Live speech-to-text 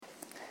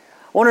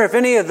I wonder if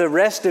any of the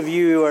rest of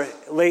you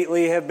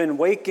lately have been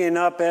waking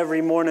up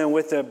every morning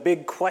with a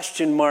big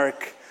question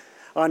mark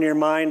on your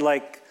mind,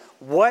 like,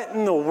 what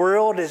in the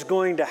world is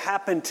going to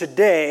happen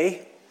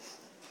today,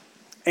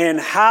 and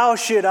how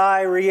should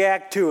I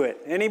react to it?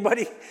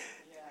 Anybody?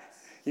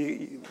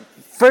 Yes.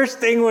 First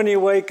thing when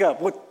you wake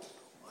up,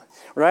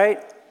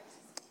 right?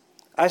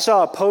 I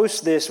saw a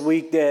post this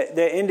week that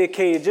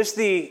indicated just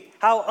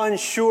how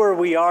unsure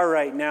we are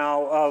right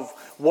now of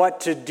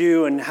what to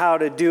do and how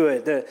to do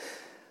it.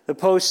 The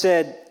post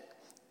said,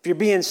 if you're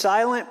being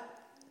silent,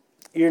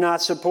 you're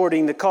not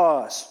supporting the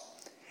cause.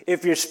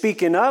 If you're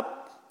speaking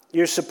up,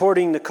 you're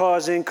supporting the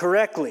cause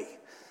incorrectly.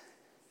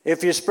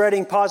 If you're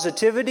spreading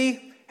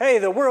positivity, hey,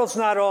 the world's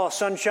not all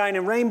sunshine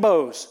and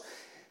rainbows.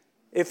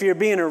 If you're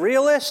being a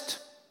realist,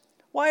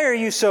 why are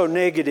you so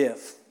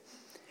negative?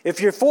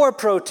 If you're for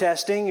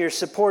protesting, you're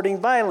supporting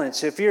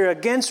violence. If you're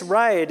against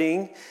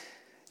rioting,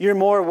 you're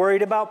more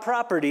worried about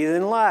property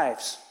than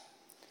lives.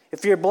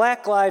 If you're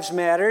Black Lives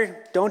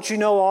Matter, don't you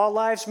know all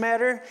lives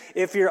matter?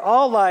 If you're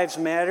all lives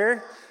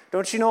matter,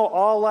 don't you know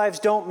all lives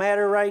don't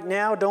matter right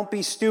now? Don't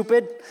be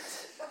stupid.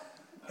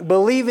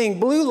 Believing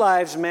blue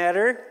lives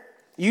matter,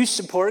 you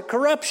support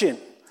corruption.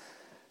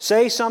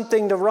 Say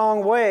something the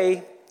wrong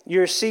way,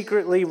 you're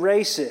secretly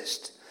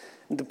racist.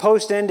 The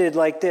post ended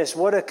like this: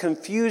 what a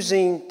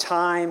confusing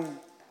time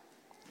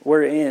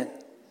we're in.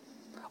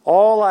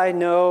 All I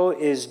know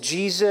is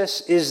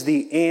Jesus is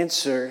the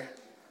answer,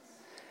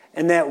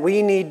 and that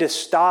we need to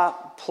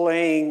stop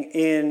playing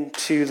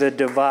into the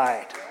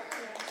divide.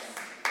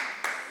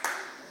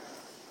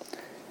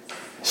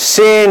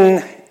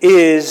 Sin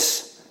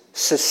is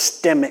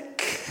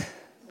systemic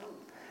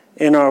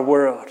in our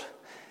world.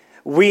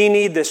 We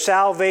need the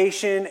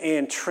salvation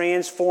and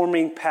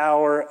transforming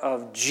power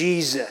of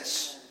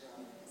Jesus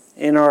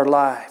in our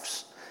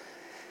lives.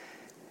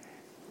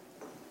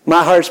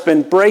 My heart's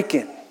been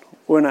breaking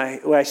when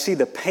I see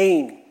the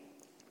pain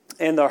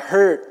and the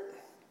hurt.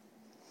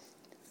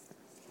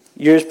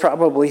 Yours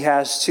probably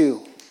has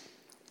too.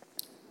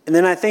 And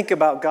then I think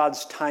about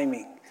God's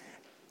timing.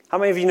 How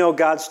many of you know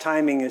God's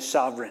timing is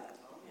sovereign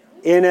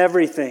in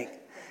everything?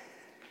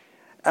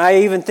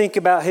 I even think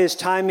about His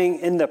timing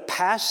in the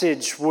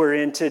passage we're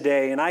in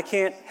today. And I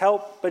can't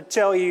help but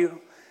tell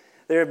you,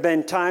 there have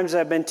been times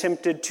I've been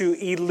tempted to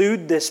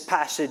elude this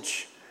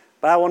passage,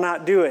 but I will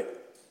not do it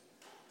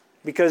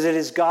because it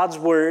is God's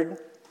Word,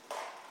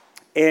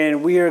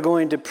 and we are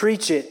going to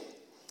preach it.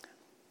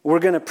 We're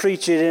going to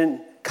preach it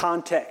in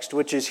context,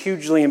 which is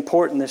hugely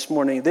important this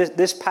morning.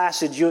 This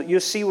passage, you'll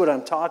see what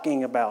I'm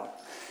talking about.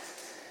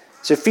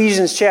 It's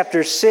Ephesians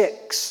chapter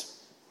 6,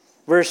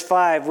 verse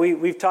 5.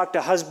 We've talked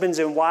to husbands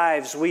and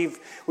wives. We've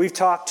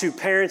talked to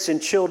parents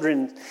and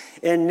children.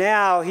 And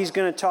now he's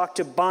going to talk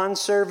to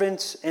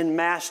bondservants and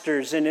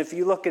masters. And if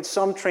you look at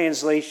some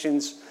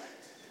translations,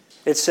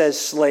 it says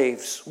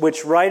slaves,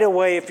 which right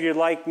away, if you're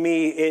like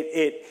me,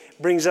 it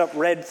brings up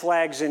red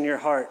flags in your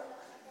heart.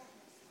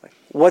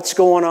 What's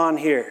going on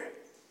here?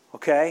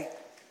 Okay?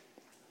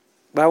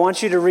 But I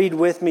want you to read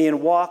with me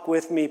and walk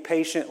with me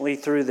patiently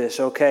through this,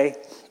 okay?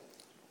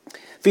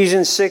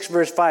 Ephesians 6,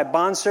 verse 5.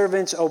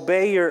 Bondservants,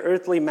 obey your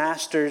earthly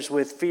masters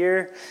with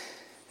fear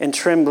and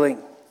trembling,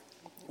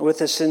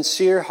 with a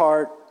sincere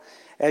heart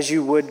as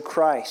you would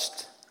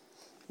Christ.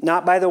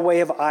 Not by the way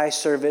of eye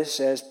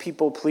service as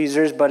people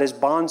pleasers, but as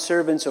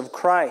bondservants of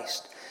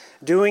Christ,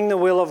 doing the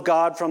will of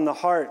God from the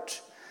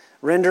heart,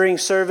 rendering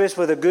service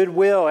with a good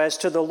will as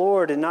to the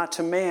Lord and not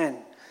to man,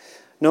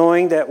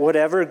 knowing that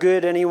whatever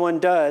good anyone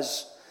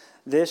does,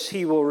 this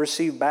he will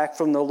receive back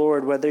from the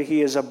Lord, whether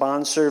he is a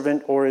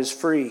bondservant or is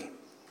free.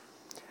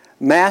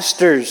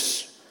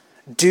 Masters,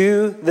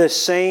 do the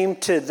same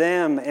to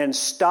them and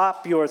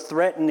stop your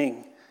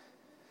threatening,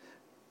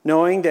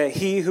 knowing that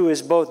he who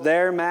is both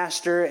their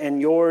master and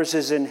yours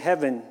is in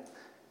heaven,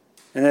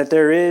 and that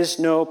there is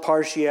no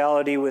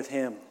partiality with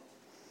him.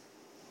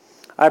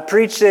 I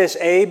preach this,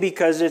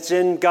 because it's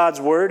in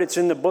God's Word. It's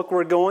in the book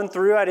we're going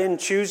through. I didn't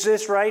choose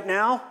this right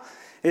now.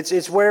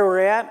 It's where we're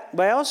at.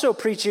 But I also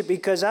preach it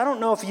because I don't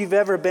know if you've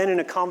ever been in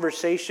a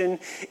conversation,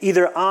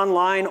 either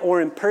online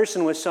or in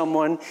person with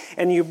someone,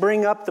 and you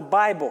bring up the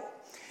Bible.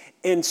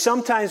 And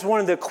sometimes one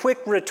of the quick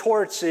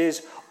retorts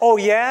is, oh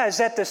yeah, is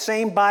that the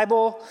same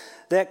Bible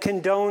that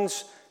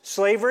condones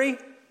slavery?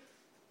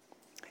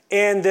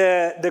 And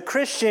the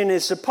Christian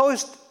is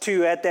supposed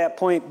to, at that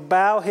point,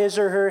 bow his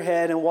or her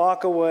head and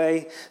walk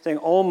away saying,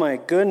 oh my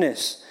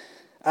goodness,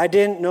 I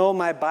didn't know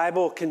my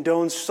Bible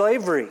condones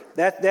slavery.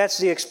 That's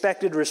the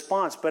expected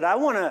response. But I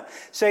want to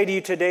say to you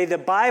today, the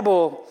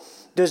Bible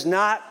does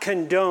not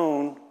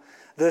condone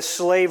the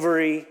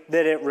slavery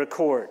that it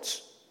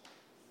records.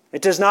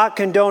 It does not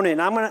condone it.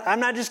 And I'm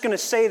not just going to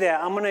say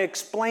that. I'm going to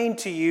explain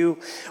to you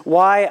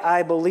why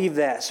I believe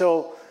that.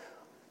 So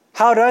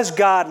how does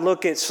God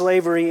look at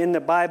slavery in the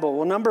Bible?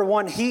 Well, number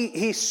one,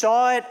 he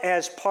saw it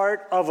as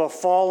part of a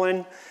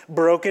fallen,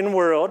 broken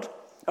world,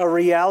 a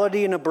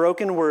reality in a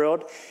broken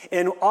world.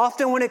 And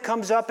often when it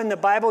comes up in the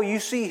Bible, you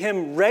see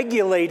him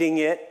regulating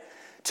it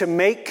to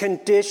make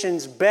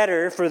conditions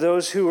better for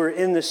those who are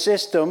in the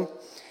system.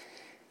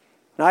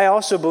 And I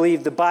also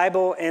believe the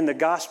Bible and the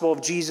gospel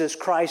of Jesus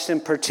Christ in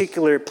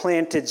particular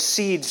planted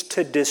seeds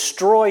to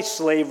destroy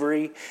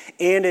slavery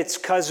and its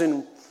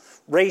cousin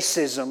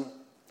racism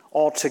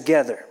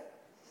altogether.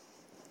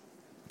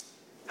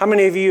 How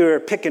many of you are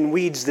picking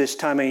weeds this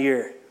time of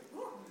year?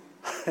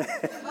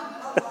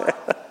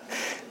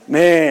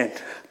 Man,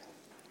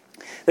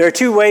 there are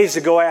two ways to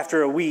go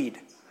after a weed,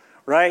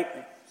 right?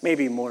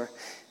 Maybe more.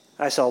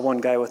 I saw one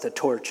guy with a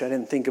torch. I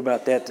didn't think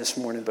about that this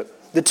morning, but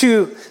the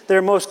two that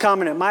are most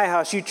common at my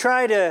house, you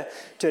try to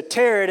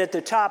tear it at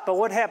the top, but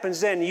what happens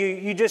then?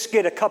 You just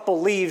get a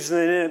couple leaves,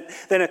 and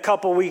then a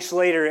couple weeks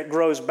later it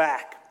grows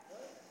back,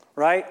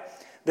 right?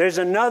 There's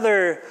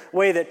another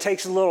way that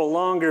takes a little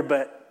longer,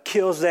 but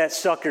kills that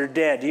sucker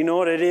dead. You know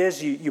what it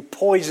is? You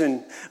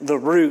poison the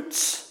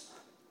roots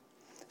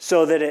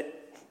so that it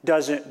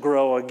doesn't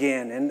grow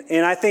again.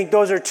 And I think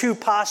those are two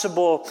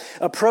possible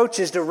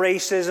approaches to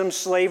racism,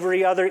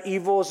 slavery, other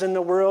evils in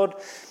the world.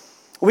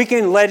 We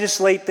can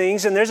legislate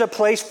things, and there's a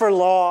place for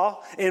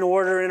law and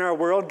order in our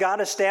world.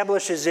 God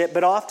establishes it,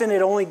 but often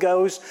it only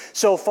goes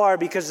so far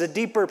because the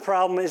deeper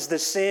problem is the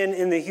sin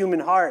in the human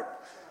heart.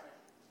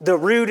 The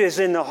root is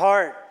in the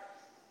heart.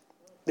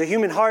 The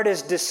human heart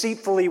is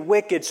deceitfully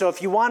wicked. So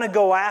if you want to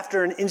go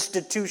after an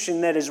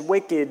institution that is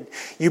wicked,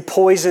 you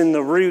poison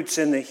the roots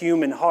in the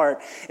human heart.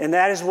 And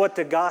that is what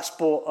the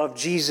gospel of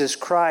Jesus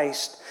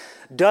Christ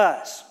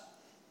does.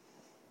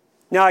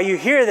 Now you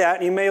hear that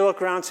and you may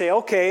look around and say,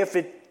 okay, if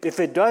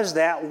it does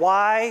that,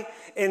 why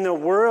in the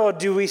world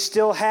do we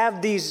still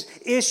have these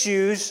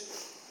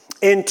issues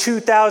in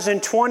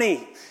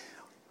 2020?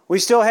 We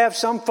still have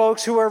some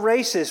folks who are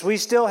racist. We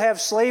still have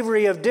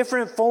slavery of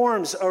different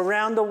forms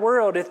around the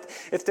world.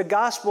 If the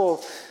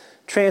gospel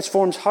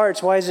transforms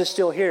hearts, why is it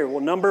still here?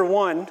 Well, number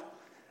one,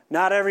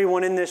 not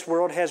everyone in this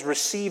world has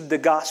received the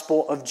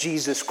gospel of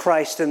Jesus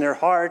Christ in their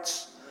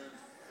hearts.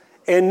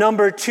 And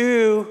number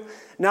two,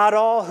 not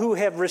all who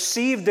have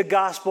received the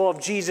gospel of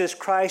Jesus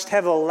Christ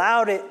have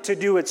allowed it to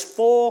do its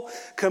full,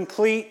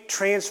 complete,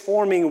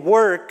 transforming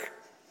work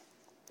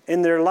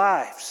in their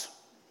lives.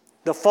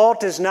 The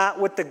fault is not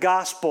with the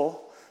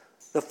gospel.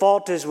 The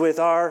fault is with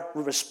our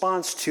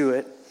response to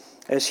it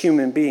as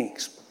human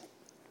beings.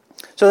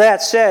 So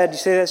that said, you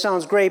say that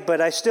sounds great,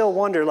 but I still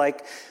wonder,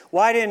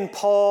 why didn't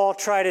Paul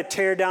try to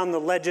tear down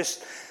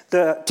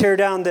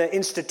the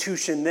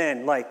institution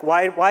then?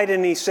 Why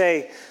didn't he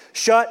say,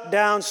 shut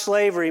down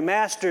slavery,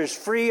 masters,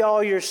 free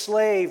all your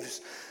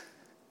slaves?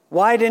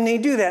 Why didn't he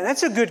do that?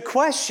 That's a good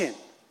question.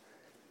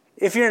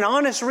 If you're an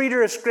honest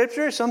reader of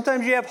Scripture,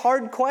 sometimes you have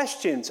hard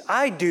questions.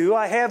 I do.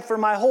 I have for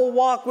my whole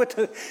walk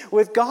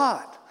with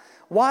God.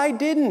 Why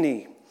didn't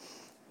he?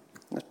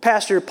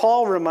 Pastor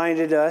Paul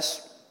reminded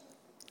us,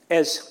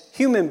 as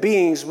human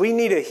beings, we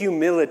need a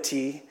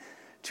humility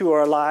to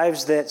our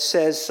lives that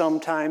says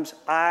sometimes,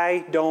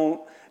 I don't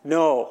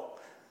know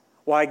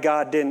why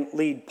God didn't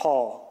lead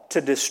Paul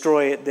to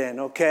destroy it then,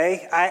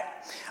 okay?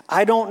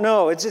 I don't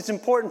know. It's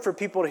important for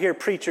people to hear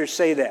preachers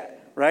say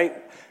that, right?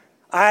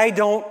 I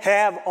don't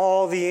have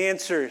all the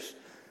answers.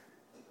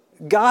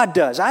 God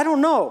does. I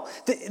don't know.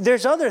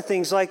 There's other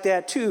things like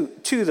that too,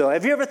 though.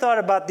 Have you ever thought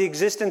about the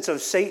existence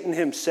of Satan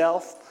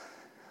himself?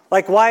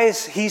 Why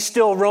is he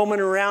still roaming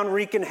around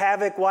wreaking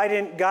havoc? Why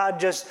didn't God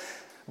just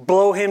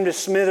blow him to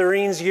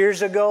smithereens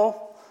years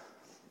ago?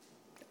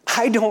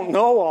 I don't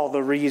know all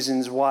the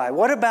reasons why.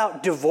 What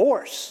about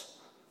divorce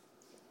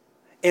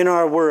in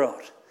our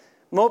world?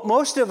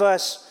 Most of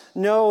us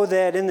know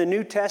that in the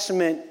New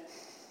Testament,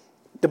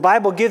 the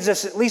Bible gives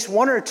us at least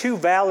one or two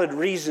valid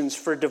reasons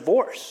for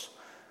divorce,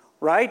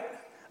 right?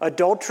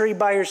 Adultery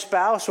by your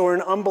spouse, or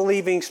an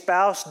unbelieving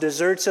spouse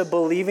deserts a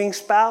believing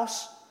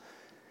spouse.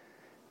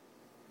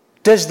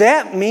 Does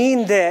that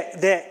mean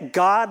that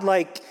God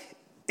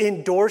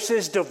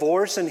endorses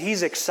divorce and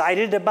he's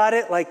excited about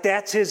it?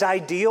 That's his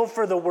ideal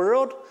for the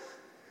world?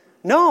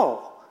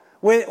 No.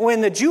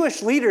 When the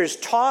Jewish leaders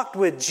talked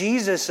with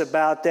Jesus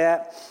about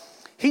that,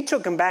 he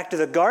took them back to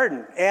the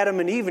garden, Adam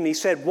and Eve, and he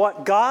said,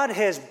 what God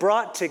has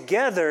brought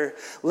together,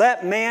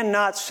 let man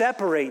not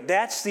separate.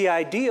 That's the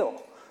ideal.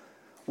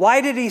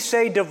 Why did he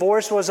say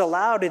divorce was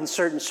allowed in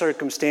certain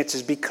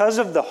circumstances? Because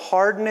of the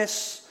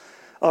hardness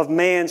of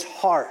man's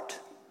heart.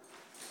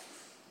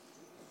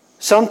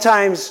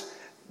 Sometimes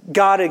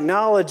God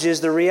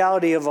acknowledges the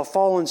reality of a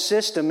fallen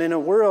system in a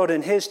world,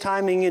 and his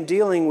timing in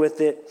dealing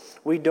with it,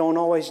 we don't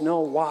always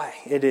know why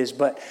it is.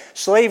 But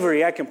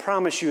slavery, I can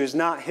promise you, is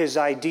not his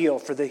ideal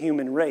for the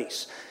human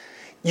race.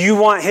 You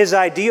want his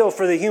ideal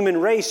for the human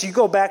race, you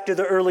go back to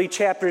the early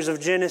chapters of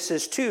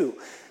Genesis 2.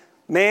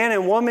 Man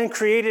and woman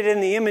created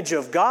in the image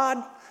of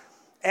God.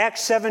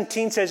 Acts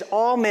 17 says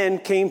all men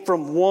came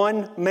from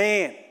one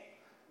man.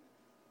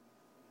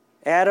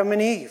 Adam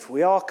and Eve.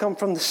 We all come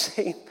from the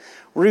same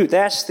root.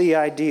 That's the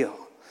ideal.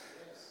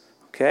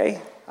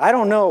 Okay? I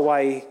don't know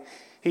why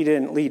he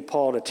didn't lead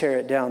Paul to tear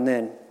it down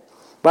then.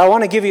 But I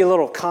want to give you a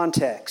little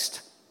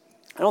context.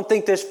 I don't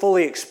think this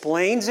fully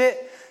explains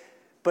it,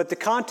 but the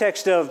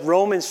context of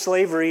Roman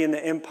slavery in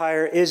the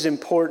empire is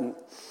important.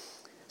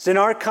 So in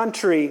our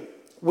country,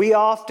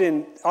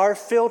 our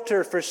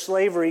filter for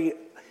slavery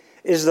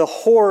is the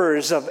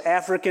horrors of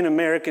African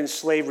American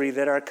slavery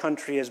that our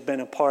country has been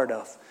a part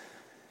of.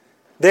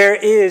 There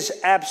is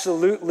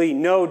absolutely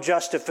no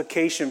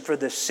justification for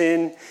the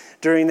sin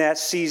during that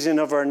season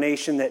of our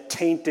nation that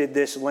tainted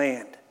this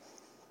land.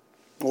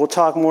 We'll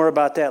talk more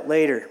about that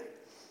later.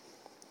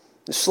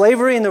 The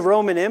slavery in the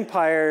Roman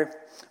Empire,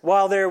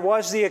 while there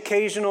was the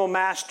occasional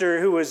master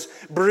who was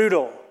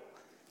brutal,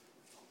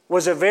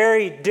 was a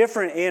very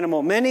different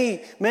animal.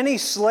 Many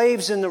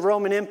slaves in the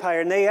Roman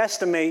Empire, and they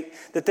estimate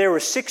that there were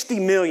 60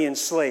 million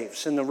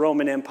slaves in the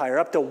Roman Empire,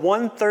 up to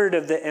 1/3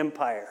 of the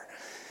empire.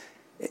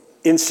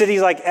 In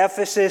cities like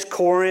Ephesus,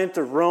 Corinth,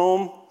 or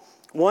Rome,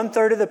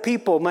 1/3 of the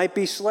people might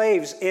be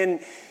slaves.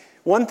 And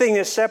one thing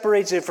that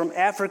separates it from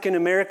African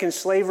American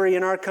slavery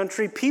in our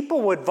country,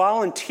 people would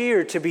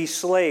volunteer to be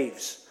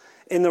slaves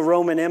in the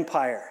Roman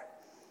Empire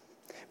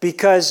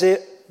because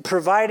it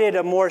provided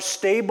a more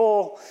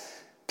stable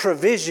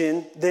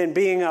provision than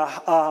being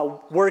a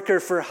worker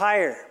for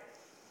hire.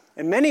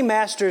 And many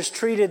masters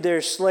treated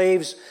their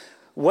slaves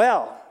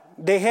well.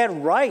 They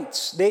had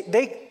rights. They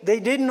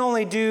didn't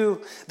only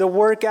do the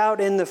work out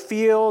in the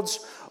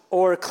fields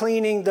or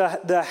cleaning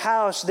the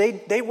house.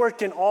 They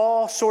worked in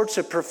all sorts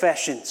of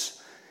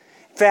professions.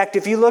 In fact,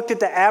 if you looked at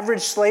the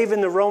average slave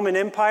in the Roman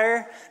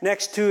Empire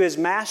next to his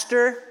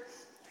master,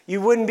 you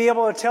wouldn't be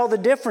able to tell the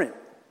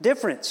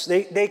difference.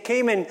 They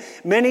came in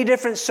many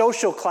different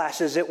social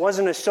classes. It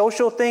wasn't a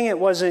social thing. It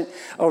wasn't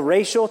a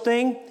racial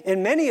thing.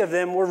 And many of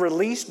them were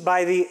released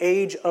by the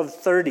age of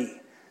 30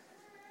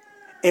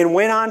 and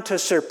went on to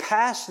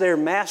surpass their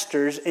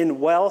masters in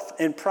wealth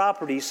and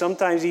property,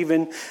 sometimes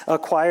even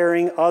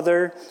acquiring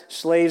other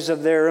slaves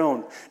of their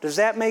own. Does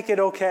that make it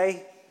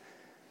okay?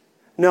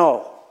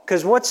 No.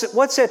 Because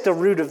what's at the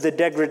root of the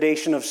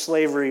degradation of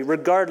slavery,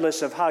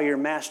 regardless of how your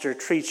master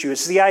treats you?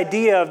 It's the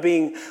idea of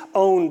being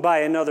owned by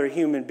another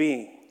human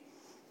being.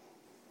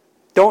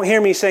 Don't hear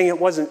me saying it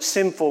wasn't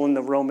sinful in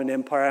the Roman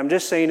Empire. I'm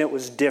just saying it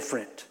was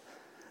different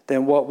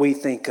than what we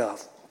think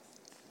of.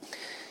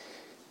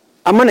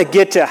 I'm going to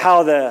get to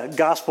how the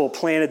gospel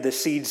planted the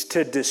seeds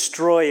to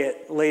destroy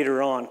it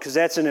later on, because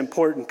that's an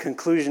important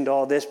conclusion to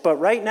all this. But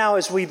right now,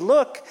 as we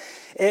look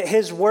at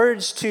his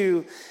words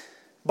to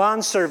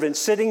bondservants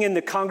sitting in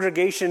the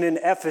congregation in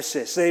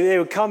Ephesus, they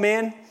would come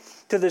in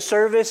to the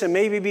service and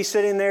maybe be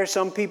sitting there.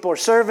 Some people are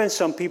servants,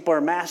 some people are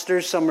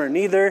masters, some are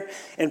neither.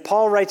 And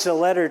Paul writes a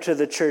letter to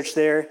the church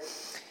there.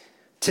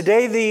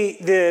 Today,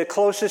 the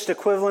closest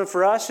equivalent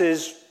for us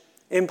is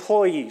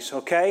employees,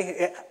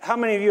 okay? How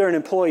many of you are an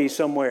employee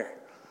somewhere?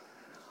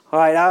 All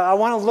right, I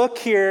want to look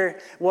here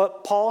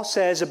what Paul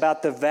says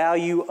about the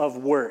value of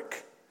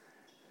work.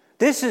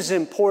 This is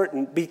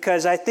important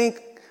because I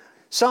think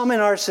some in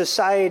our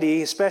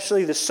society,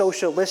 especially the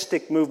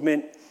socialistic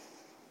movement,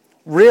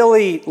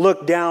 really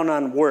look down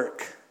on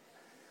work.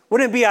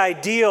 Wouldn't it be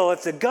ideal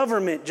if the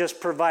government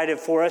just provided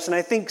for us? And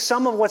I think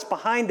some of what's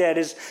behind that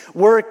is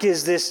work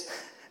is this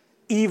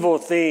evil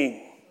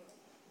thing,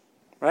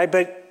 right?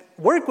 But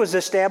work was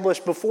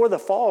established before the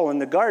fall in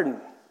the garden.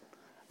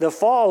 The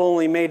fall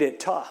only made it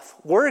tough.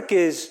 Work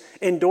is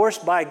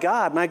endorsed by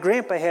God. My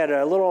grandpa had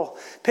a little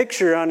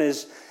picture on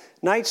his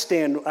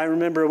nightstand. I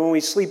remember when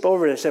we sleep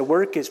over it, it said,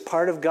 work is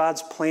part of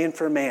God's plan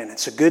for man.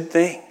 It's a good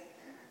thing.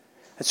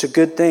 It's a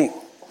good thing.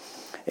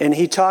 And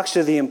he talks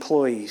to the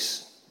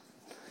employees,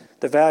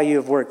 the value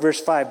of work. Verse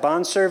 5,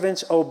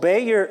 bondservants,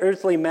 obey your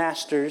earthly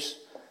masters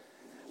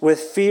with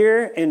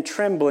fear and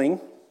trembling,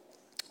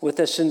 with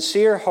a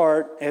sincere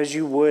heart as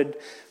you would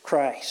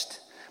Christ.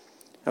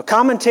 Now,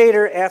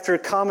 commentator after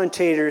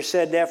commentator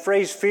said that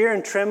phrase, fear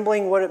and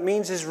trembling, what it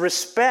means is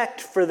respect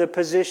for the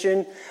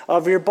position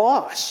of your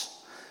boss.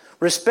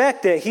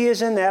 Respect that he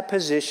is in that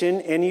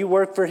position and you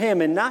work for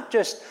him, and not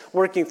just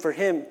working for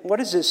him. What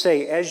does it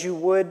say? As you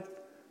would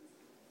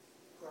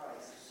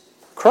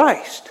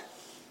Christ.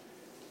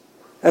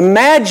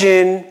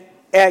 Imagine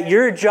at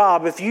your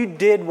job if you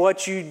did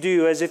what you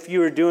do as if you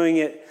were doing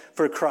it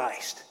for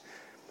Christ.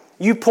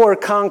 You pour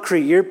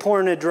concrete, you're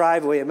pouring a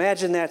driveway.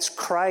 Imagine that's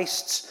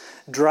Christ's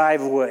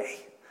driveway.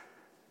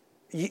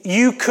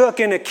 You cook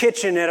in a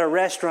kitchen at a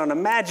restaurant.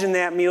 Imagine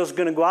that meal's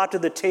going to go out to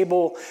the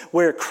table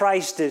where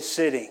Christ is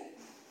sitting.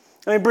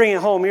 Let me bring it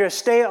home. You're a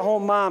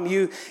stay-at-home mom.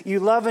 You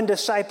love and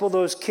disciple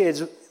those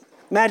kids.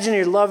 Imagine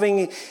you're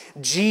loving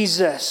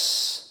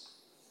Jesus.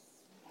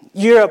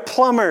 You're a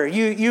plumber.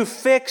 You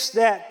fix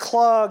that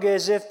clog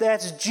as if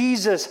that's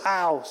Jesus'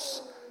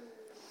 house.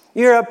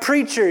 You're a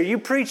preacher. You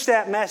preach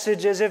that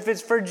message as if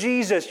it's for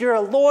Jesus. You're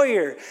a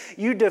lawyer.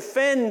 You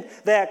defend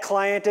that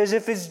client as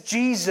if it's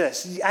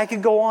Jesus. I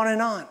could go on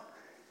and on.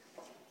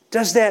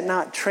 Does that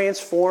not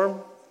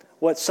transform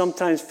what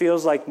sometimes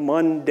feels like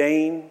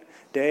mundane,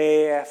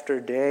 day after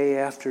day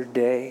after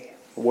day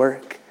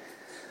work?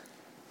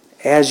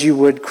 As you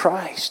would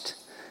Christ.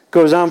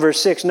 Goes on,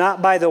 verse 6,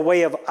 not by the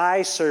way of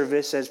eye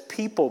service as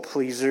people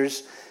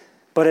pleasers,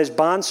 but as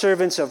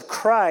bondservants of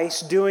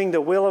Christ, doing the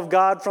will of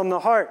God from the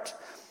heart.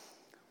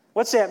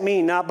 What's that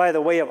mean, not by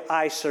the way of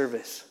eye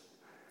service?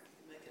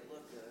 Make it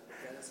look good, but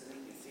that doesn't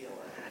mean you feel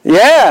it.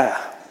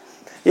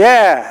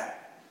 Yeah.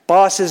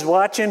 Boss is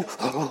watching.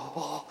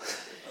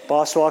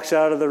 Boss walks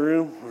out of the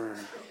room.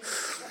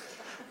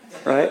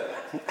 Right?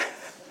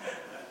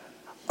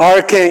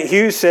 R. Kent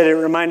Hughes said it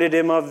reminded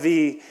him of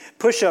the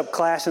push-up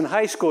class in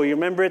high school. You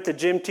remember it? The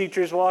gym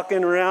teacher's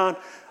walking around,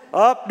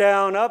 up,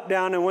 down,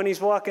 and when he's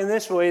walking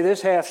this way,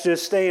 this half's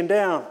just staying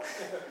down.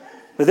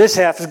 But this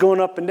half is going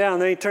up and down.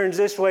 Then he turns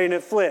this way and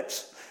it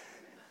flips.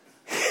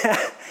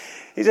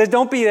 He says,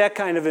 don't be that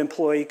kind of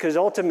employee, because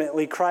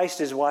ultimately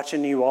Christ is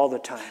watching you all the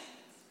time.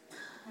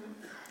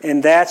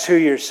 And that's who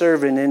you're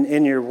serving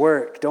in your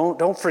work.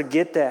 Don't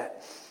forget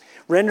that.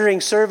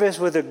 Rendering service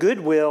with a good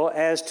will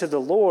as to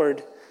the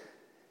Lord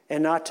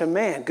and not to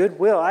man.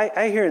 Goodwill,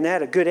 I hear in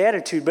that a good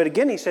attitude. But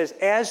again, he says,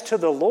 as to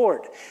the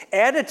Lord.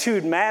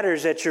 Attitude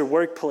matters at your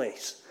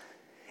workplace.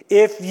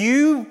 If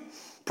you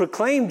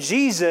proclaim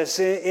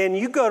Jesus and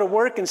you go to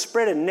work and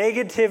spread a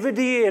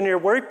negativity in your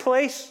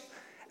workplace,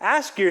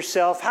 ask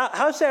yourself,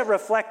 how's that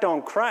reflect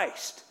on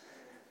Christ?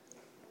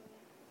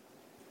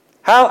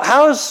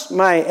 How's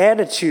my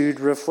attitude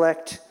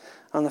reflect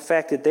on the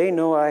fact that they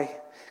know I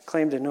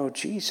claim to know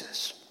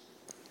Jesus?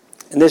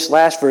 And this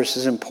last verse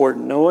is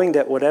important. Knowing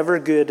that whatever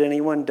good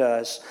anyone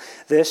does,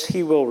 this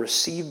he will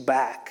receive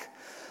back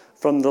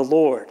from the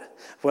Lord,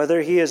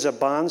 whether he is a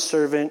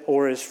bondservant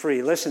or is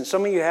free. Listen,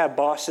 some of you have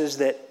bosses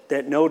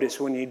that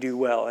notice when you do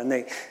well, and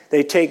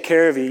they take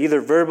care of you,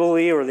 either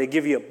verbally or they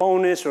give you a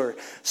bonus or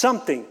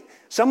something.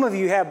 Some of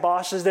you have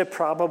bosses that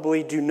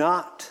probably do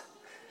not.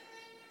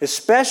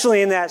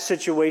 Especially in that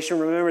situation,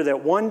 remember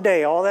that one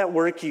day, all that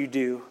work you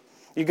do,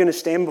 you're going to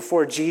stand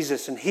before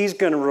Jesus, and he's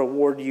going to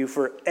reward you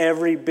for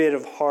every bit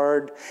of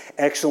hard,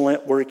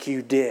 excellent work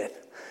you did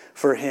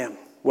for him,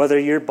 whether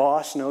your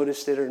boss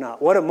noticed it or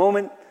not. What a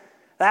moment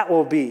that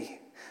will be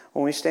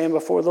when we stand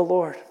before the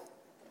Lord.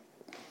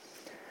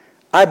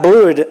 I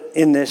blew it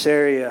in this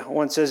area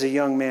once as a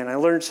young man. I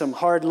learned some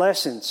hard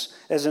lessons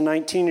as a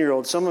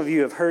 19-year-old. Some of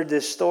you have heard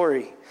this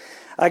story.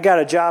 I got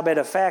a job at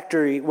a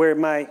factory where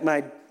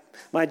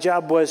my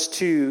job was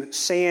to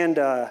sand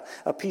a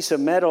piece of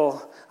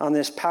metal on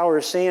this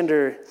power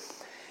sander.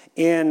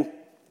 And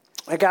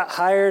I got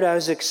hired. I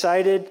was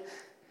excited.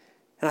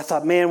 And I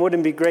thought, man,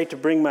 wouldn't it be great to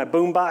bring my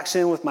boombox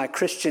in with my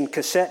Christian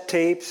cassette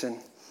tapes? And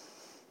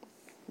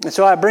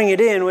so I bring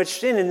it in,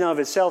 which in and of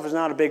itself is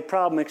not a big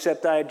problem,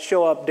 except I'd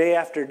show up day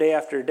after day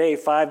after day,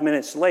 5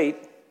 minutes late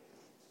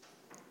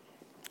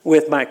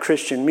with my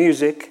Christian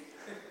music.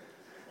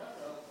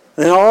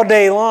 And all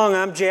day long,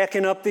 I'm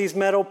jacking up these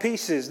metal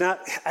pieces.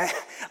 I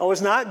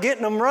was not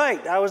getting them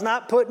right. I was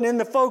not putting in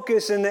the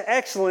focus and the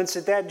excellence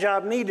that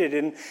job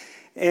needed.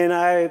 And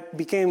I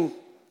became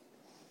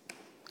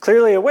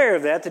clearly aware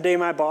of that the day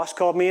my boss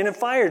called me in and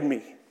fired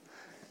me.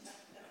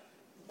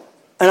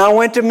 And I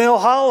went to Mill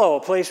Hollow,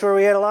 a place where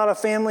we had a lot of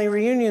family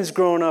reunions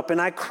growing up, and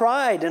I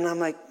cried. And I'm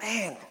like,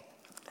 man,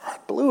 I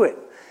blew it.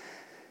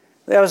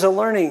 That was a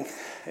learning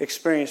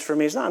experience for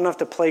me. It's not enough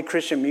to play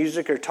Christian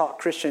music or talk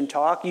Christian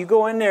talk. You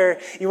go in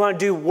there, you want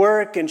to do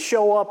work and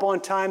show up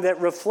on time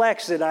that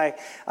reflects that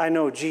I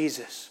know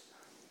Jesus.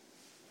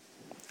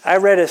 I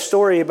read a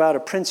story about a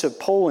prince of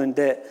Poland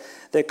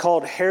that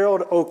called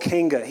Harold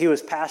Okenga. He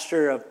was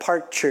pastor of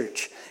Park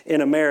Church in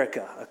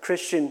America, a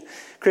Christian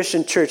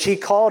church. He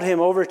called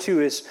him over to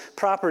his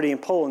property in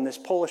Poland, this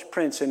Polish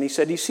prince, and he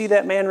said, you see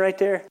that man right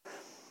there?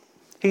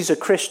 He's a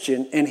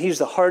Christian, and he's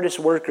the hardest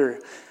worker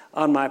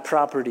on my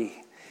property.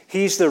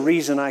 He's the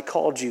reason I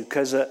called you,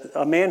 because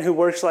a man who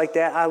works like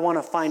that, I want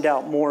to find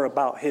out more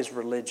about his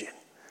religion.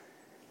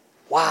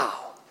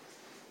 Wow.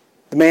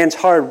 The man's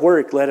hard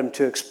work led him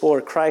to explore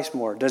Christ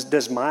more.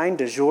 Does mine?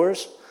 Does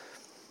yours?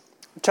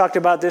 I talked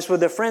about this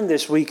with a friend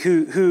this week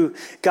who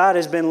God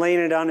has been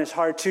laying it on his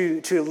heart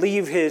to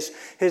leave his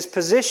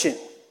position.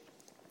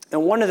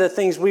 And one of the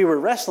things we were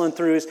wrestling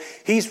through is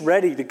he's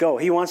ready to go.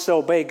 He wants to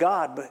obey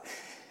God,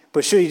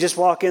 but should he just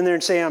walk in there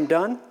and say, I'm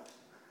done?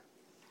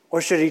 Or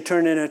should he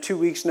turn in a 2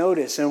 weeks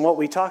notice? And what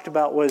we talked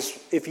about was,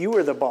 if you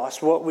were the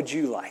boss, what would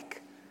you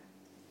like?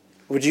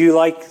 Would you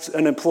like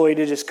an employee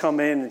to just come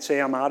in and say,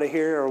 I'm out of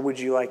here? Or would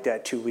you like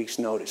that 2 weeks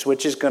notice?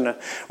 Which is going to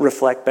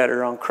reflect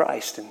better on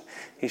Christ? And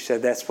he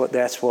said, that's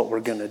what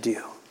we're going to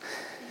do.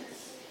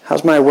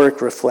 How's my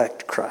work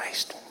reflect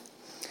Christ?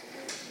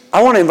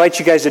 I want to invite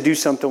you guys to do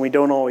something we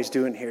don't always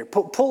do in here.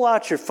 Pull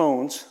out your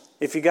phones,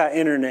 if you got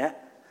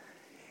internet,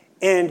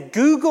 and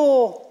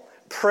Google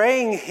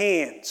praying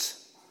hands.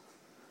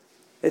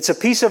 It's a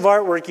piece of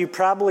artwork you've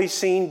probably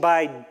seen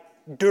by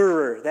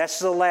Dürer. That's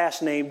the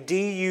last name,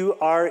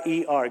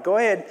 D-U-R-E-R. Go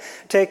ahead,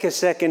 take a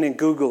second and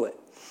Google it.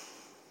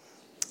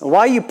 And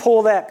while you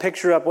pull that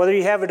picture up, whether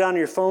you have it on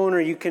your phone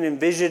or you can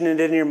envision it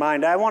in your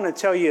mind, I want to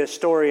tell you a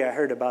story I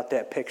heard about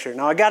that picture.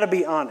 Now, I got to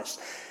be honest.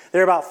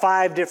 There are about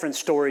 5 different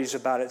stories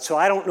about it, so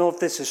I don't know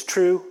if this is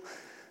true,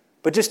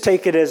 but just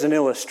take it as an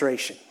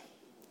illustration,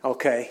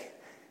 okay?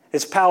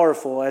 It's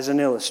powerful as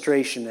an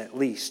illustration, at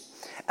least.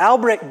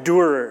 Albrecht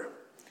Dürer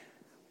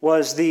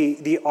was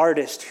the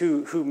artist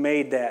who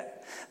made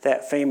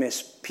that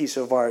famous piece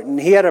of art. And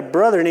he had a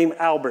brother named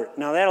Albert.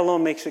 Now that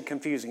alone makes it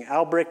confusing.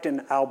 Albrecht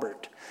and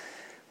Albert.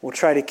 We'll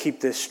try to keep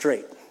this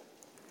straight.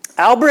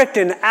 Albrecht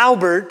and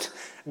Albert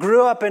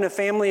grew up in a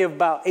family of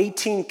about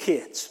 18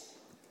 kids.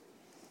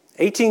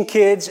 18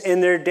 kids,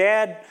 and their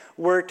dad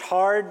worked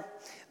hard.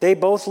 They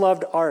both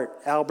loved art,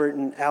 Albert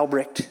and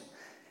Albrecht.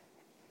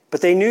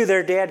 But they knew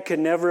their dad could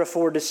never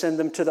afford to send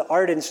them to the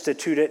Art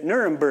Institute at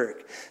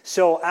Nuremberg.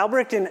 So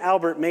Albrecht and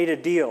Albert made a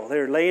deal. They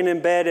were laying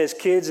in bed as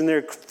kids in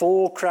their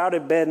full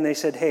crowded bed, and they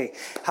said, hey,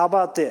 how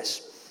about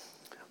this?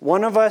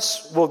 One of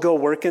us will go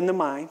work in the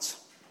mines,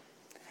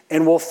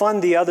 and we'll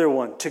fund the other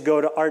one to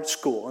go to art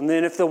school. And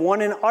then if the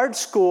one in art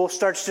school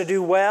starts to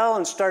do well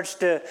and starts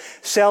to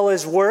sell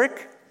his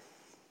work,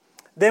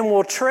 then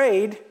we'll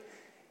trade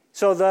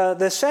so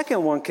the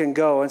second one can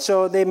go. And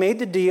so they made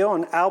the deal,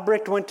 and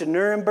Albrecht went to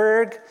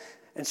Nuremberg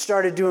and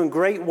started doing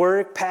great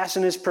work,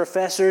 passing his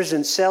professors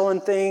and selling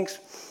things.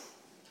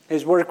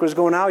 His work was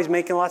going out. He's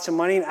making lots of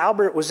money. And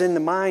Albert was in the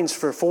mines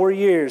for 4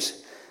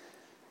 years.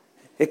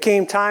 It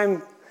came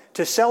time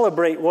to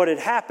celebrate what had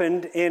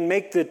happened and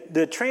make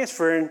the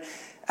transfer. And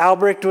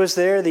Albrecht was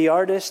there, the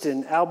artist,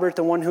 and Albert,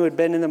 the one who had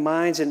been in the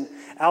mines. And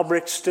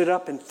Albrecht stood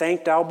up and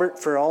thanked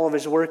Albert for all of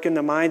his work in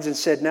the mines and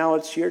said, now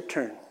it's your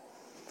turn.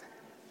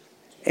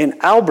 And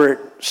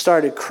Albert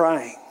started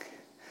crying.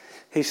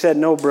 He said,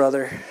 no,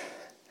 brother,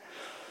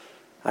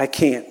 I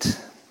can't.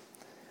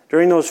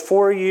 During those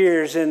 4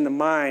 years in the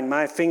mine,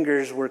 my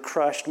fingers were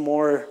crushed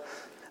more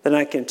than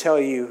I can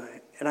tell you.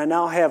 And I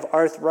now have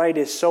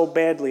arthritis so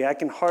badly I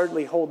can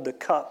hardly hold the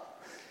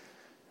cup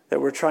that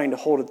we're trying to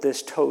hold at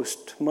this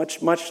toast,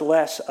 much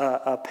less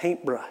a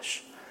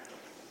paintbrush.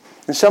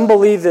 And some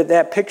believe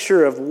that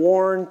picture of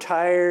worn,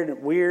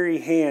 tired, weary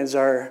hands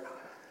are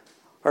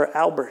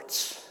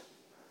Albert's.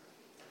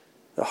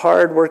 The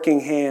hard-working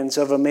hands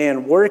of a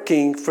man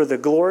working for the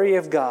glory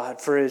of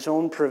God, for his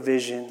own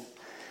provision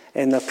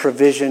and the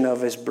provision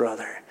of his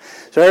brother.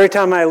 So every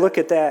time I look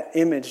at that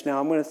image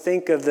now, I'm going to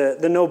think of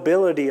the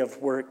nobility of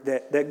work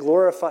that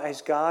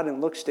glorifies God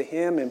and looks to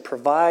Him and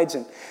provides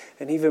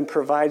and even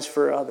provides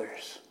for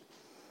others.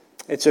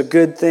 It's a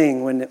good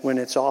thing when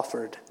it's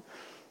offered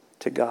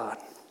to God.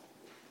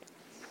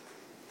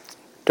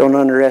 Don't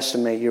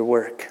underestimate your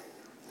work.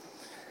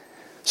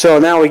 So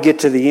now we get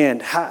to the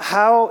end.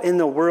 How in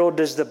the world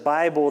does the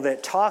Bible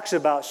that talks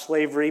about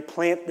slavery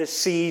plant the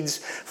seeds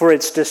for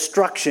its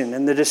destruction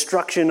and the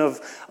destruction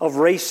of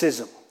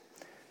racism?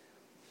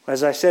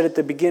 As I said at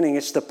the beginning,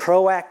 it's the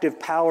proactive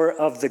power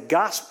of the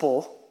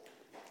gospel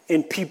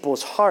in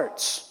people's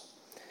hearts.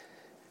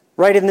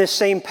 Right in this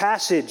same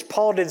passage,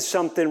 Paul did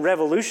something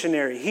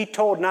revolutionary. He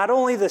told not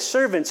only the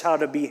servants how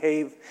to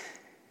behave,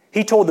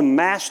 he told the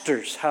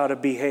masters how to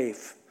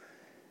behave.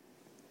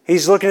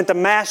 He's looking at the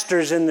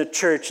masters in the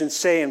church and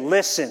saying,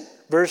 listen,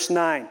 verse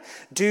 9,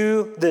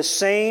 do the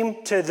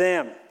same to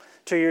them,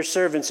 to your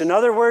servants. In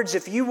other words,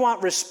 if you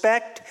want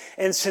respect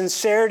and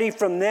sincerity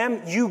from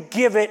them, you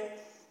give it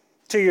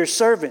to your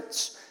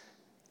servants.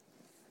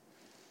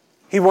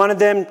 He wanted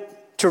them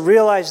to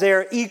realize they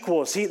are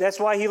equals.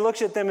 That's why he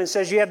looks at them and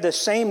says, you have the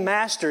same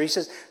master. He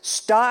says,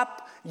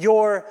 stop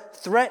your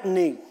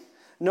threatening,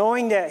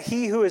 knowing that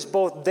he who is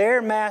both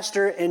their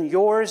master and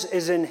yours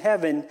is in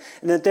heaven,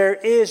 and that there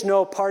is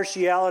no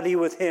partiality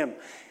with him.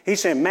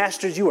 He's saying,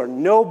 masters, you are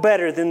no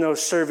better than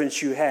those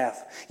servants you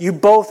have. You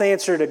both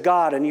answer to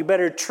God, and you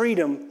better treat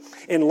them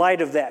in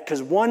light of that,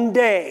 because one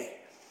day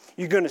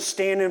you're going to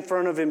stand in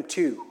front of him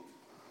too.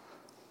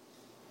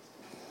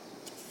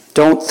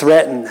 Don't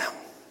threaten them.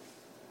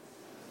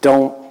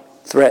 Don't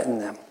threaten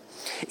them.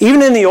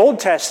 Even in the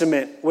Old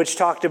Testament, which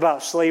talked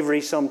about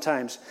slavery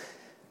sometimes,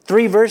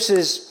 3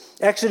 verses,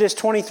 Exodus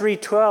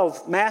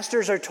 23:12,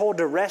 masters are told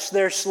to rest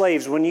their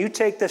slaves. When you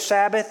take the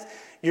Sabbath,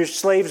 your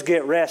slaves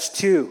get rest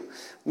too.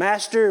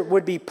 Master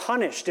would be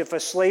punished if a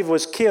slave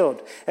was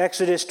killed.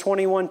 Exodus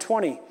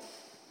 21:20.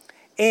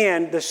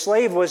 And the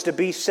slave was to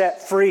be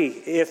set free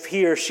if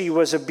he or she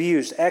was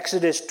abused.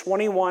 Exodus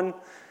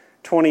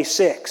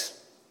 21:26.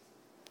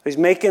 He's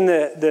making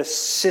the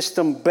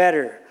system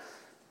better.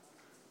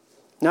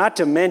 Not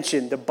to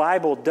mention, the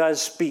Bible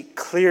does speak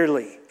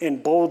clearly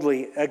and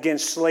boldly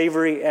against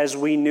slavery as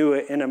we knew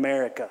it in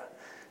America.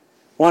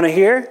 Want to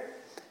hear?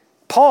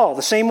 Paul,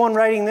 the same one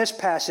writing this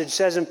passage,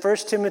 says in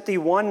 1 Timothy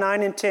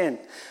 1:9 and 10,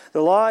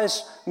 the law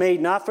is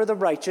made not for the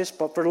righteous,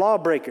 but for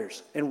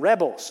lawbreakers and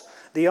rebels,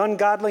 the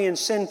ungodly and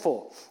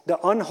sinful, the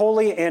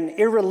unholy and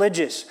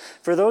irreligious,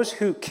 for those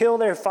who kill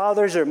their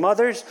fathers or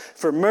mothers,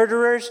 for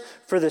murderers,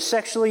 for the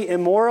sexually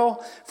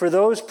immoral, for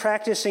those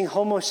practicing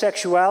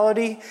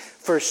homosexuality,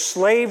 for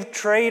slave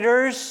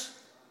traders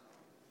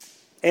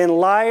and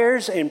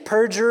liars and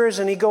perjurers,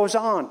 and he goes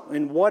on,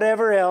 and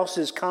whatever else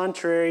is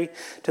contrary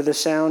to the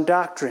sound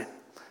doctrine.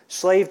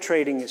 Slave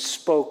trading is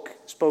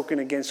spoken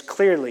against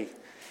clearly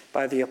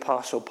by the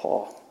Apostle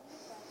Paul.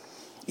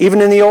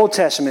 Even in the Old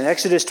Testament,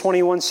 Exodus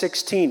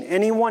 21:16,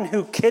 anyone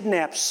who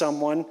kidnaps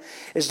someone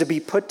is to be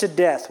put to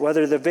death,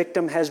 whether the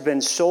victim has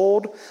been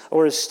sold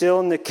or is still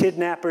in the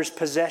kidnapper's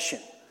possession.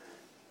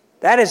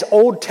 That is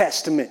Old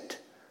Testament,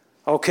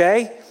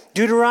 okay?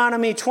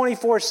 Deuteronomy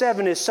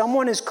 24:7, if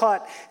someone is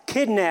caught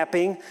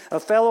kidnapping a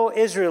fellow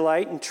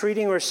Israelite and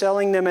treating or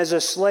selling them as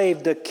a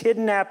slave, the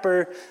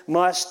kidnapper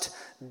must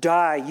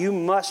die. You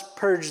must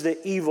purge the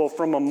evil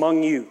from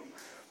among you.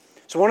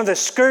 So one of the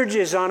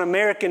scourges on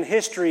American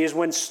history is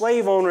when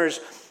slave owners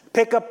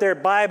pick up their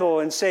Bible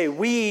and say,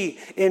 we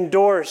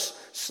endorse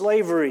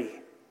slavery.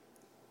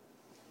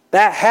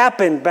 That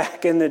happened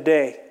back in the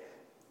day.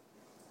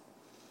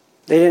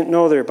 They didn't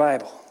know their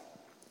Bible.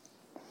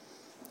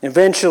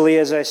 Eventually,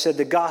 as I said,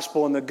 the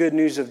gospel and the good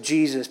news of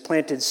Jesus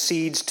planted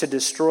seeds to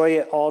destroy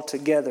it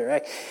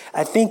altogether.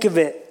 I think of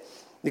it,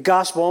 the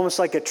gospel, almost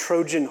like a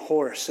Trojan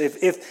horse.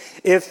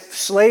 If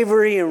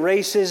slavery and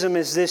racism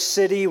is this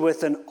city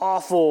with an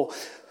awful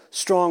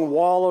strong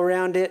wall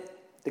around it,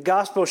 the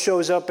gospel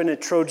shows up in a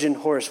Trojan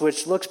horse,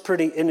 which looks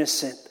pretty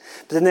innocent.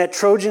 But then that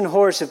Trojan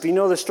horse, if you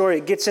know the story,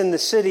 it gets in the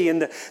city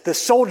and the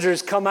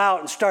soldiers come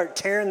out and start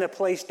tearing the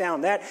place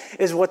down. That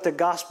is what the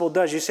gospel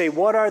does. You say,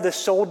 what are the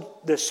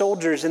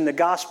soldiers in the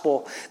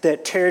gospel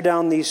that tear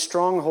down these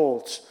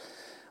strongholds?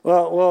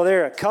 Well,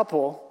 there are a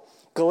couple.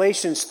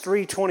 Galatians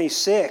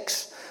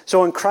 3:26.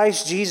 So in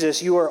Christ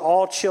Jesus, you are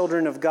all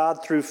children of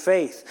God through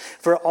faith.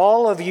 For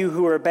all of you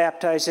who are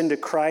baptized into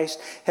Christ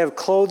have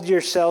clothed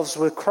yourselves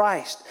with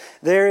Christ.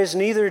 There is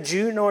neither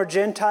Jew nor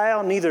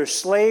Gentile, neither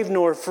slave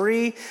nor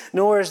free,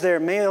 nor is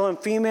there male and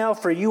female,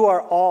 for you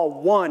are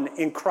all one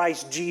in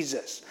Christ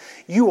Jesus.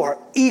 You are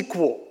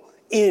equal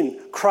in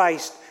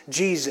Christ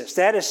Jesus.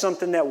 That is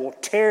something that will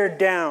tear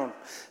down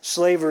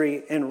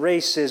slavery and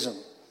racism.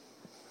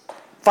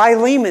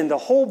 Philemon, the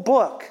whole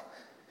book.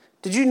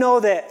 Did you know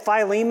that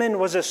Philemon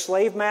was a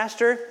slave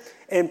master?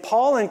 And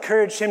Paul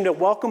encouraged him to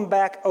welcome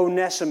back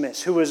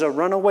Onesimus, who was a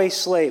runaway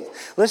slave.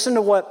 Listen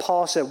to what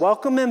Paul said.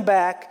 Welcome him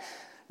back,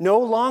 no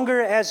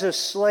longer as a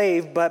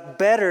slave, but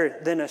better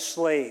than a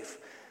slave,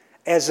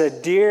 as a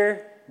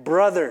dear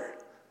brother.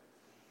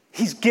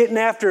 He's getting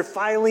after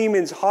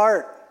Philemon's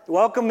heart.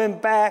 Welcome him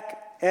back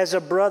as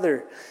a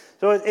brother.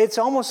 So it's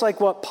almost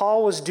like what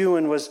Paul was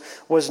doing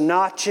was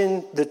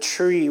notching the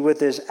tree with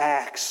his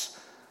axe,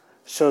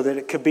 so that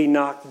it could be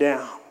knocked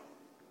down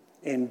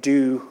in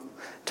due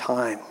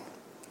time.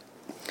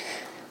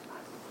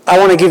 I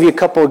want to give you a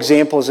couple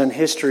examples in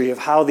history of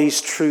how these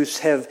truths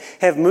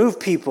have moved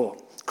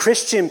people,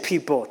 Christian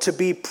people, to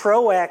be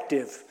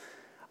proactive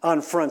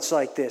on fronts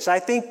like this. I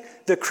think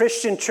the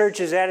Christian church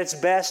is at its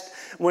best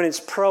when it's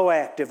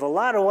proactive. A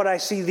lot of what I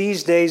see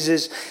these days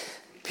is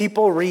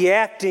people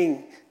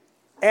reacting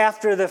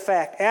after the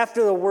fact,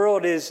 after the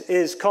world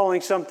is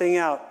calling something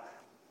out.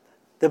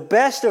 The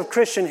best of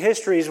Christian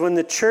history is when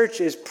the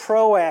church is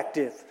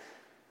proactive,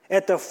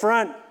 at the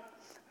front,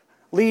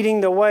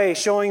 leading the way,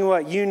 showing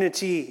what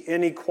unity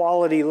and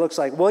equality looks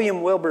like.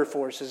 William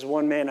Wilberforce is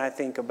one man I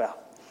think about.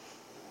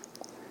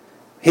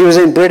 He was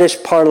in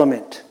British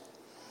Parliament.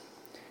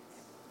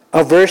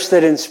 A verse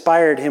that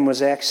inspired him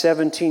was Acts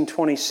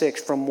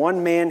 17:26. From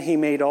one man he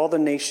made all the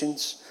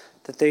nations,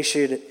 that they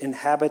should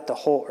inhabit the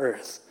whole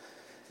earth.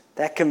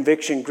 That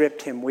conviction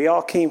gripped him. We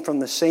all came from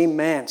the same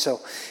man.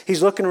 So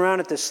he's looking around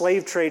at the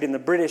slave trade in the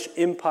British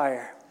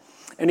Empire.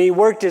 And he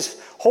worked his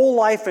whole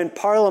life in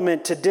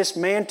Parliament to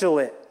dismantle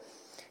it.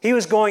 He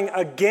was going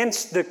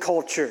against the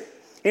culture.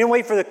 He didn't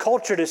wait for the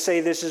culture to say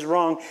this is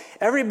wrong.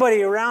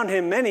 Everybody around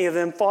him, many of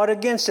them, fought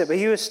against it. But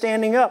he was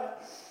standing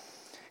up.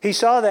 He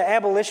saw the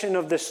abolition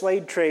of the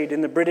slave trade in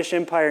the British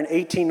Empire in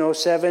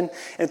 1807.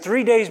 And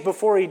 3 days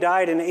before he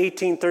died in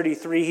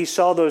 1833, he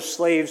saw those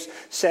slaves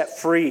set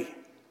free.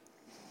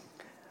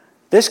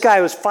 This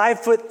guy was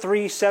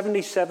 5'3",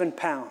 77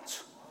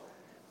 pounds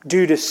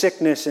due to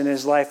sickness in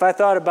his life. I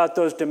thought about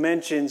those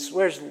dimensions.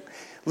 Where's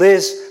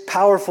Liz?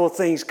 Powerful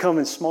things come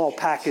in small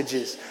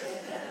packages.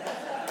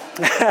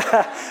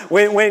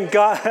 when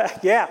God,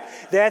 yeah,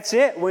 that's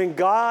it. When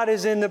God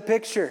is in the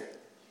picture,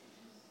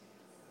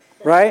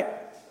 right?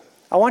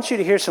 I want you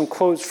to hear some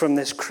quotes from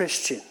this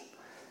Christian.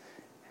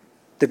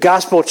 The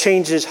gospel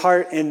changed his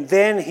heart, and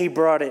then he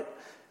brought it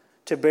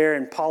to bear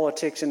in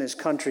politics in his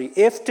country.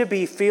 If to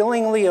be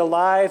feelingly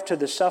alive to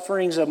the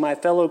sufferings of my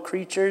fellow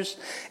creatures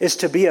is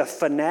to be a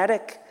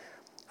fanatic,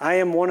 I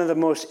am one of the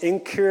most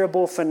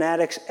incurable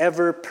fanatics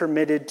ever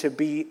permitted to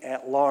be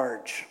at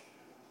large.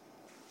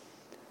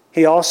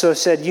 He also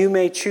said, you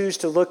may choose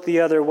to look the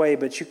other way,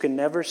 but you can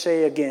never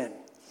say again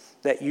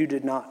that you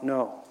did not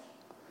know.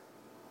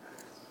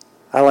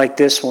 I like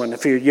this one.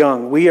 If you're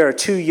young, we are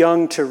too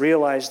young to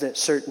realize that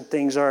certain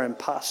things are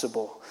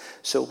impossible,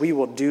 so we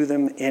will do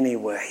them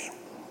anyway.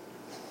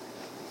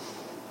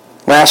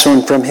 Last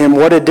one from him.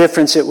 What a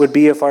difference it would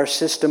be if our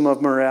system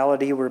of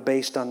morality were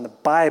based on the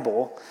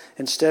Bible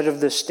instead of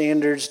the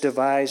standards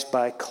devised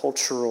by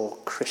cultural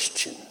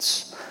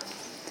Christians.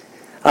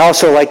 I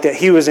also like that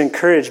he was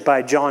encouraged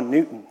by John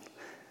Newton.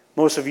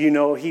 Most of you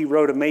know he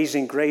wrote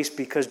Amazing Grace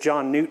because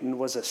John Newton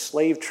was a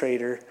slave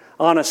trader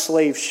on a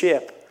slave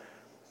ship.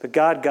 But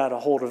God got a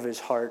hold of his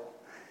heart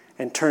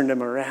and turned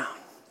him around.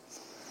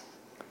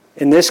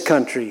 In this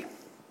country,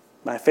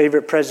 my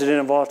favorite president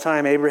of all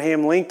time,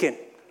 Abraham Lincoln,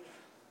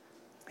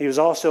 he was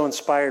also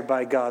inspired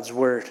by God's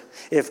word.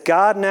 If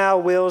God now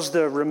wills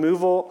the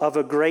removal of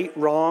a great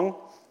wrong,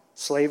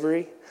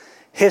 slavery,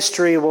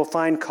 history will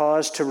find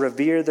cause to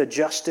revere the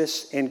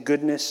justice and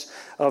goodness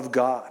of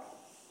God.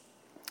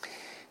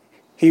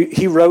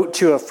 He wrote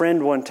to a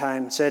friend one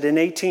time, said, in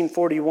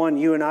 1841,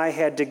 you and I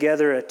had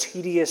together a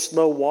tedious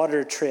low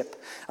water trip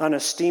on a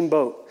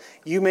steamboat.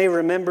 You may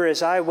remember,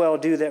 as I well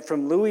do, that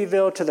from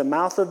Louisville to the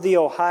mouth of the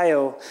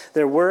Ohio,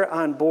 there were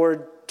on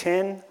board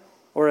 10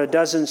 or a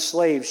dozen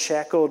slaves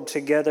shackled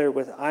together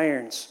with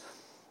irons.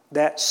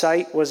 That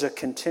sight was a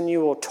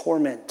continual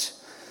torment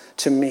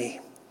to me.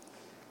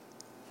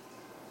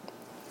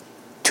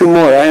 2 more.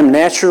 I am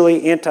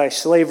naturally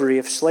anti-slavery.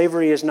 If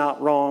slavery is not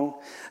wrong,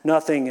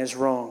 nothing is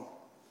wrong.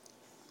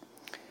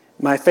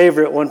 My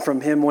favorite one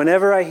from him,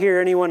 whenever I hear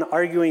anyone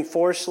arguing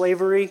for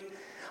slavery,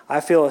 I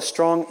feel a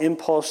strong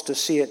impulse to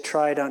see it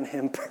tried on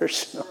him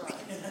personally.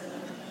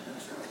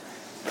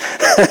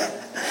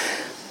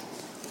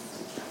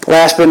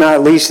 Last but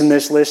not least in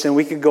this list, and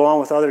we could go on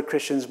with other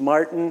Christians,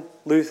 Martin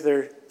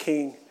Luther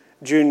King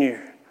Jr.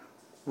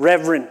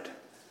 Reverend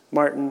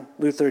Martin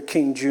Luther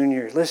King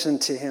Jr. Listen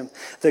to him.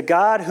 The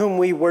God whom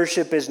we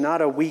worship is not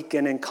a weak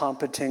and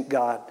incompetent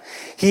God.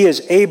 He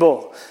is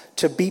able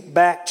to beat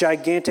back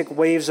gigantic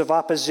waves of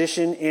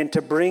opposition and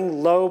to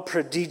bring low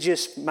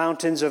prodigious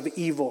mountains of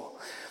evil.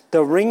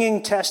 The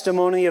ringing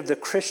testimony of the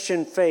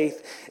Christian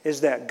faith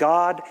is that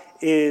God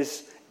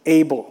is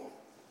able.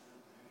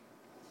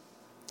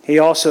 He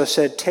also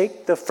said,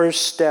 take the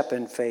first step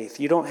in faith.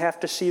 You don't have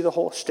to see the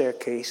whole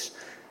staircase.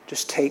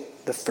 Just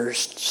take the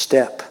first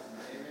step.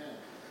 Amen.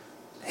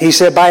 He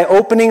said, by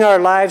opening our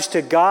lives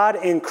to God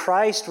in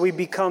Christ, we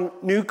become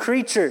new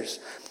creatures.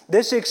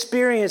 This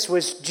experience,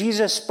 which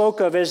Jesus spoke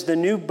of as the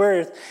new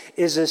birth,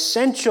 is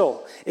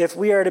essential if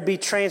we are to be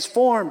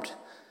transformed.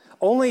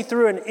 Only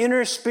through an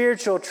inner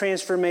spiritual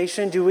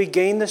transformation do we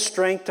gain the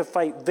strength to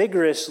fight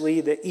vigorously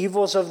the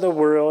evils of the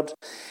world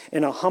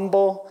in a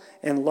humble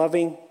and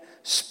loving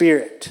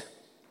spirit.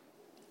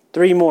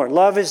 3 more.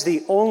 Love is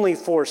the only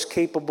force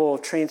capable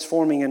of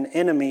transforming an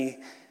enemy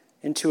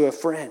into a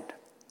friend.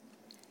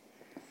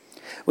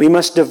 We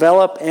must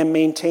develop and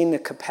maintain the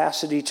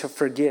capacity to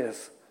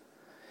forgive.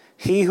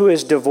 He who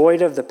is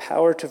devoid of the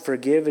power to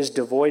forgive is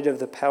devoid of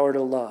the power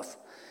to love.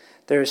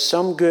 There is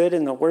some good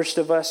in the worst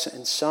of us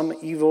and some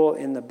evil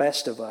in the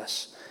best of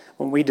us.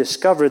 When we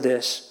discover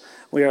this,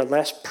 we are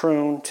less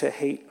prone to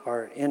hate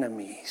our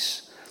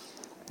enemies.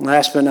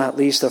 Last but not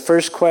least, the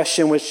first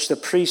question which the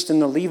priest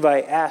and the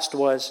Levite asked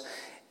was,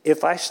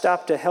 if I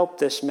stop to help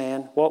this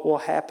man, what will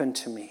happen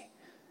to me?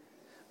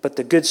 But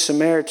the Good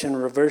Samaritan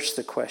reversed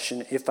the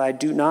question, if I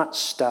do not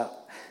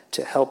stop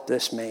to help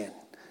this man,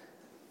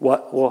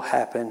 what will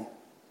happen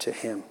to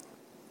him?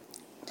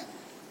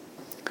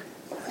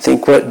 I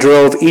think what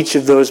drove each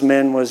of those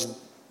men was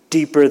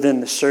deeper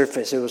than the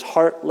surface. It was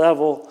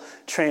heart-level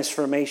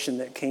transformation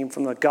that came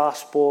from the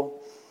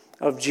gospel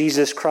of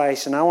Jesus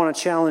Christ. And I want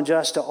to challenge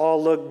us to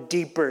all look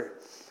deeper.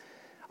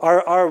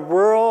 Our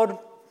world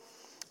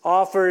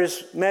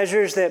offers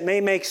measures that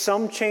may make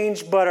some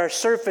change, but are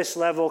surface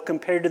level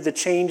compared to the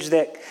change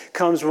that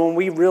comes when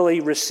we really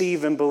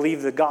receive and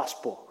believe the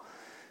gospel.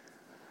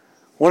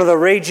 One of the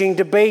raging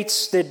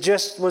debates that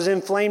just was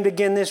inflamed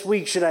again this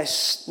week, should I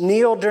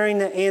kneel during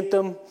the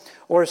anthem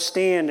or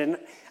stand? And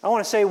I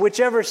want to say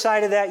whichever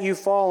side of that you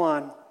fall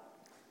on,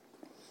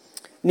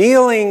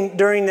 kneeling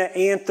during the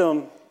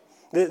anthem,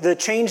 the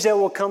change that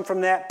will come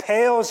from that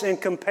pales in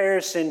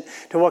comparison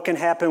to what can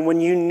happen when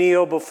you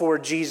kneel before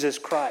Jesus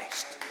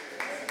Christ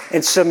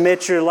and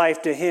submit your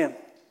life to Him.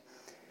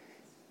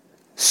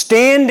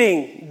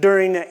 Standing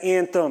during the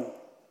anthem,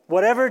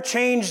 whatever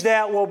change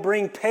that will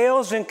bring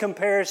pales in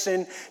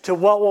comparison to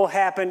what will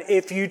happen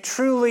if you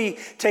truly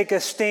take a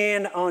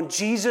stand on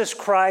Jesus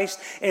Christ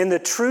and the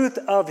truth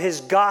of His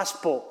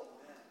gospel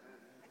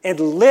and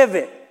live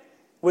it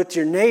with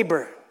your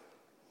neighbor.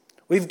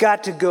 We've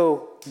got to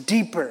go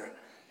deeper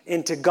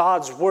into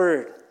God's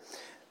Word,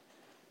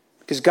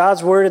 because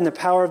God's Word and the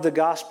power of the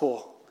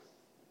gospel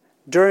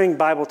during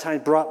Bible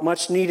times brought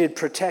much needed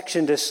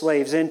protection to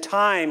slaves. In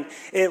time,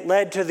 it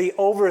led to the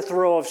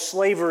overthrow of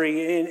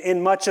slavery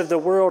in much of the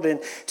world. And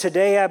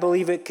today, I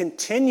believe it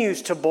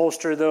continues to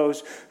bolster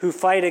those who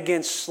fight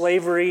against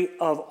slavery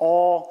of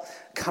all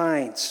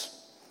kinds.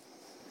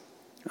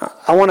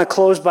 I want to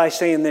close by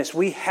saying this.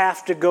 We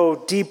have to go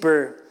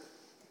deeper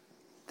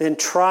than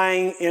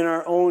trying in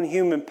our own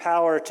human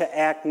power to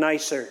act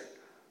nicer.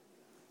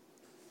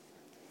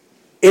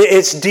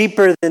 It's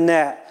deeper than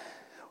that.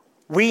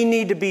 We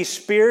need to be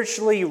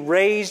spiritually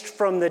raised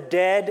from the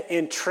dead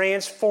and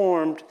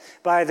transformed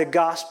by the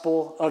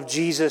gospel of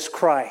Jesus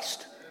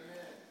Christ.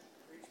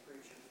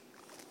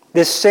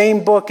 This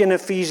same book in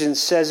Ephesians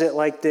says it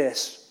like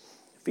this.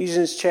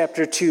 Ephesians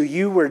chapter 2,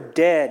 you were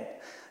dead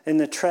in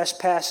the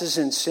trespasses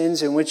and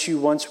sins in which you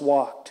once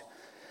walked,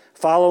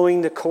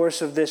 following the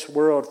course of this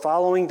world,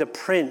 following the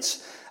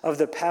prince of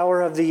the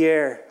power of the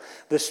air,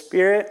 the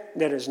spirit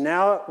that is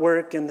now at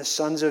work in the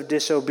sons of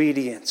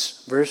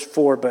disobedience. Verse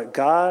 4, but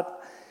God,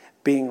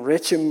 being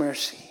rich in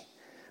mercy,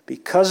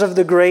 because of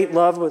the great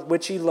love with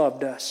which he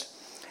loved us,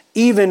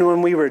 even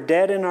when we were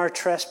dead in our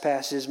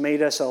trespasses,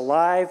 made us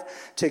alive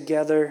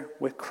together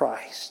with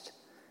Christ.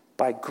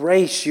 By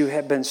grace you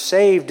have been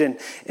saved and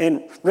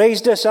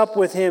raised us up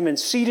with him and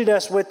seated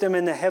us with him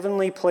in the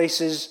heavenly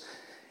places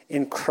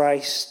in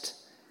Christ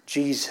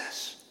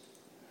Jesus.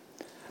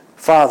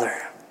 Father,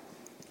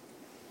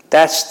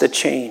 that's the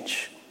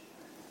change.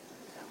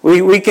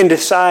 We can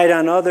decide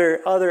on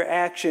other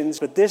actions,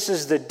 but this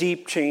is the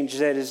deep change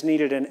that is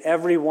needed in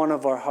every one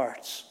of our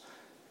hearts.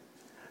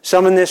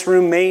 Some in this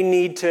room may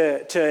need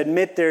to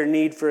admit their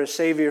need for a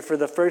Savior for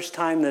the first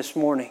time this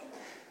morning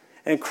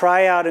and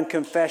cry out in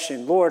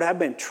confession, Lord, I've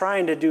been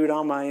trying to do it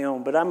on my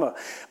own, but I'm a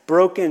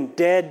broken,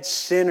 dead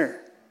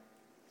sinner.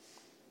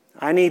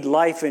 I need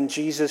life in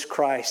Jesus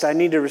Christ. I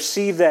need to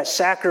receive that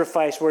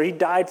sacrifice where he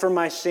died for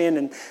my sin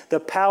and the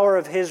power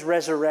of his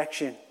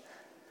resurrection.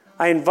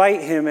 I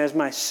invite him as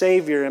my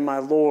Savior and my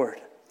Lord.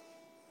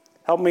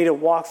 Help me to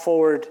walk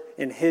forward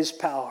in his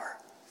power,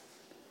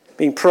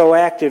 being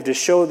proactive to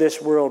show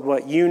this world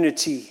what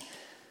unity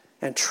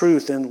and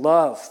truth and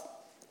love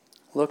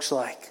looks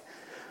like.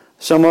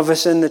 Some of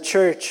us in the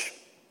church,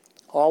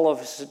 all of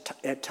us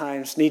at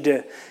times, need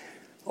to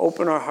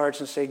open our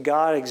hearts and say,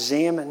 God,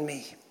 examine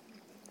me.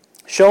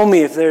 Show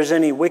me if there's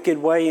any wicked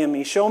way in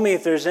me. Show me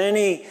if there's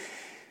any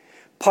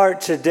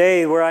part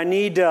today where I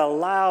need to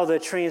allow the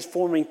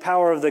transforming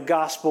power of the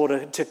gospel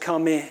to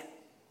come in.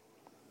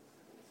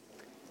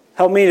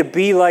 Help me to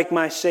be like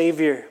my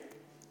Savior,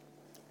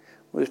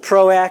 who was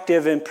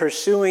proactive in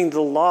pursuing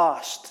the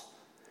lost,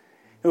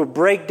 who would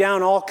break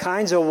down all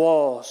kinds of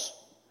walls.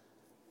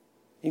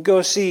 You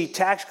go see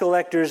tax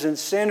collectors and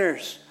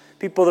sinners,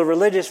 people the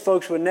religious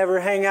folks would never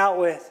hang out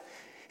with.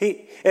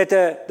 At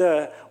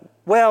the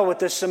well with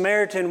the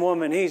Samaritan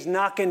woman, he's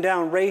knocking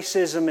down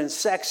racism and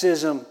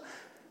sexism,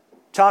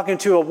 talking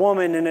to a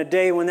woman in a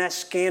day when that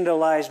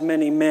scandalized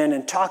many men,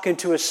 and talking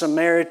to a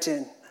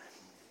Samaritan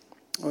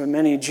when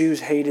many Jews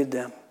hated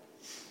them.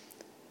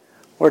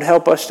 Lord,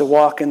 help us to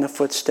walk in the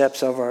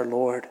footsteps of our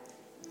Lord.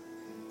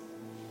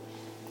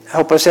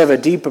 Help us have a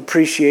deep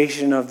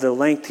appreciation of the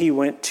length he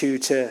went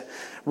to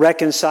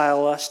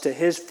reconcile us to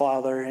his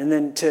Father, and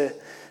then to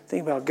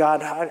think about,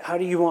 God, how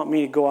do you want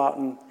me to go out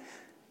and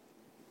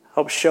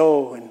help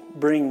show and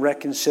bring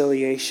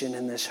reconciliation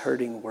in this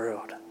hurting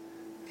world?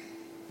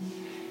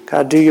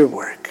 God, do your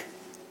work.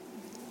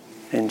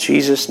 In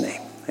Jesus'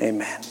 name,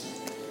 amen.